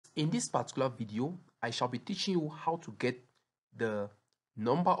in this particular video, I shall be teaching you how to get the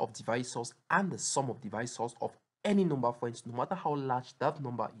number of divisors and the sum of divisors of any number, friends, no matter how large that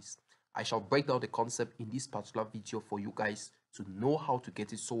number is. I shall break down the concept in this particular video for you guys to know how to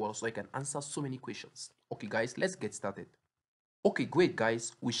get it so well so I can answer so many questions. Okay guys, let's get started. Okay, great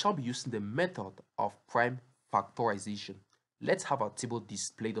guys, we shall be using the method of prime factorization. Let's have our table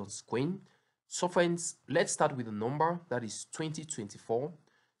displayed on screen. So friends, let's start with a number that is 2024.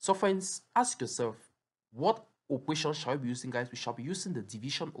 So friends, ask yourself, what operation shall we be using, guys? We shall be using the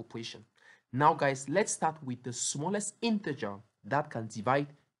division operation. Now guys, let's start with the smallest integer that can divide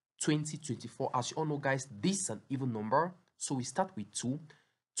 2024. As you all know guys, this is an even number, so we start with 2.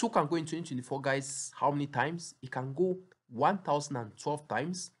 2 can go in 2024, guys, how many times? It can go 1012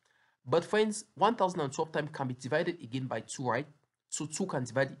 times. But friends, 1012 times can be divided again by 2, right? So 2 can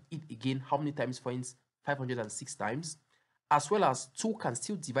divide it again how many times, friends? 506 times. As well as 2 can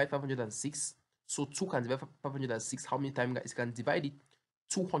still divide 506. So 2 can divide 506 how many times, guys? It can divide it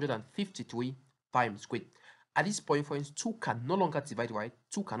 253 times. Great. At this point, friends, 2 can no longer divide, right?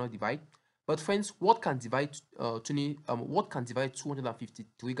 2 cannot divide. But friends, what can divide what can divide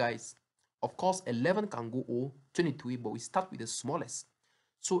 253, guys? Of course, 11 can go 23, but we start with the smallest.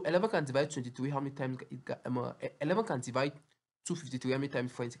 So 11 can divide 23 how many times? 11 can divide 253 how many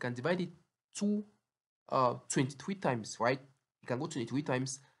times, friends? It can divide it 23 times, right? It can go 23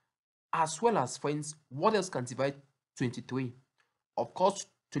 times. As well as, friends, what else can divide 23? Of course,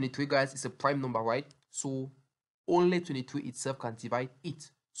 23, guys, is a prime number, right? So only 23 itself can divide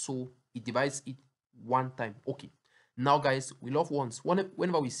it. So it divides it 1 time. Okay. Now, guys, we love ones.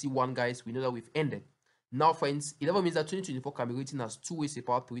 Whenever we see 1, guys, we know that we've ended. Now, friends, it never means that 2024 can be written as 2 raised to the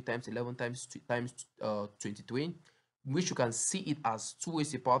power 3 times 11 times 23, which you can see it as 2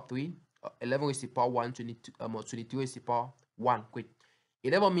 raised to the power 3, 11 raised to the power 1, 23 raised to the power 1. Great.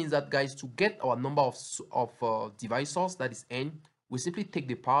 It never means that, guys, to get our number of divisors, that is n, we simply take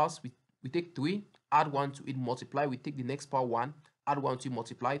the powers. We take 3, add 1 to it, multiply. We take the next power 1, add 1 to it,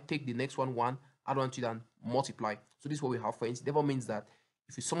 multiply. Take the next one 1, add 1 to it, and multiply. So this is what we have, friends. It never means that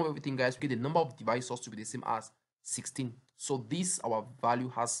if you sum up everything, guys, we get the number of divisors to be the same as 16. So this, our value,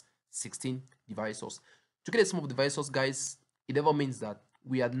 has 16 divisors. To get the sum of divisors, guys, it never means that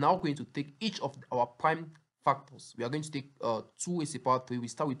we are now going to take each of our prime factors. We are going to take 2 raised to the power 3. We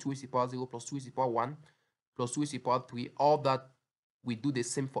start with 2 raised to the power 0 plus 2 raised to the power 1 plus 2 raised to the power 3. All that we do the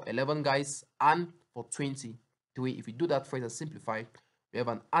same for 11, guys, and for 23. If we do that, friends, and simplify, we have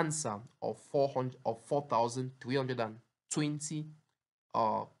an answer of 4,320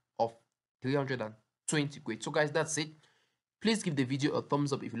 of 320. Great. So guys, that's it. Please give the video a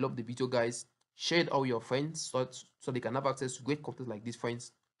thumbs up if you love the video, guys. Share it out with your friends so they can have access to great content like this,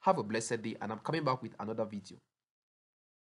 friends. Have a blessed day, and I'm coming back with another video.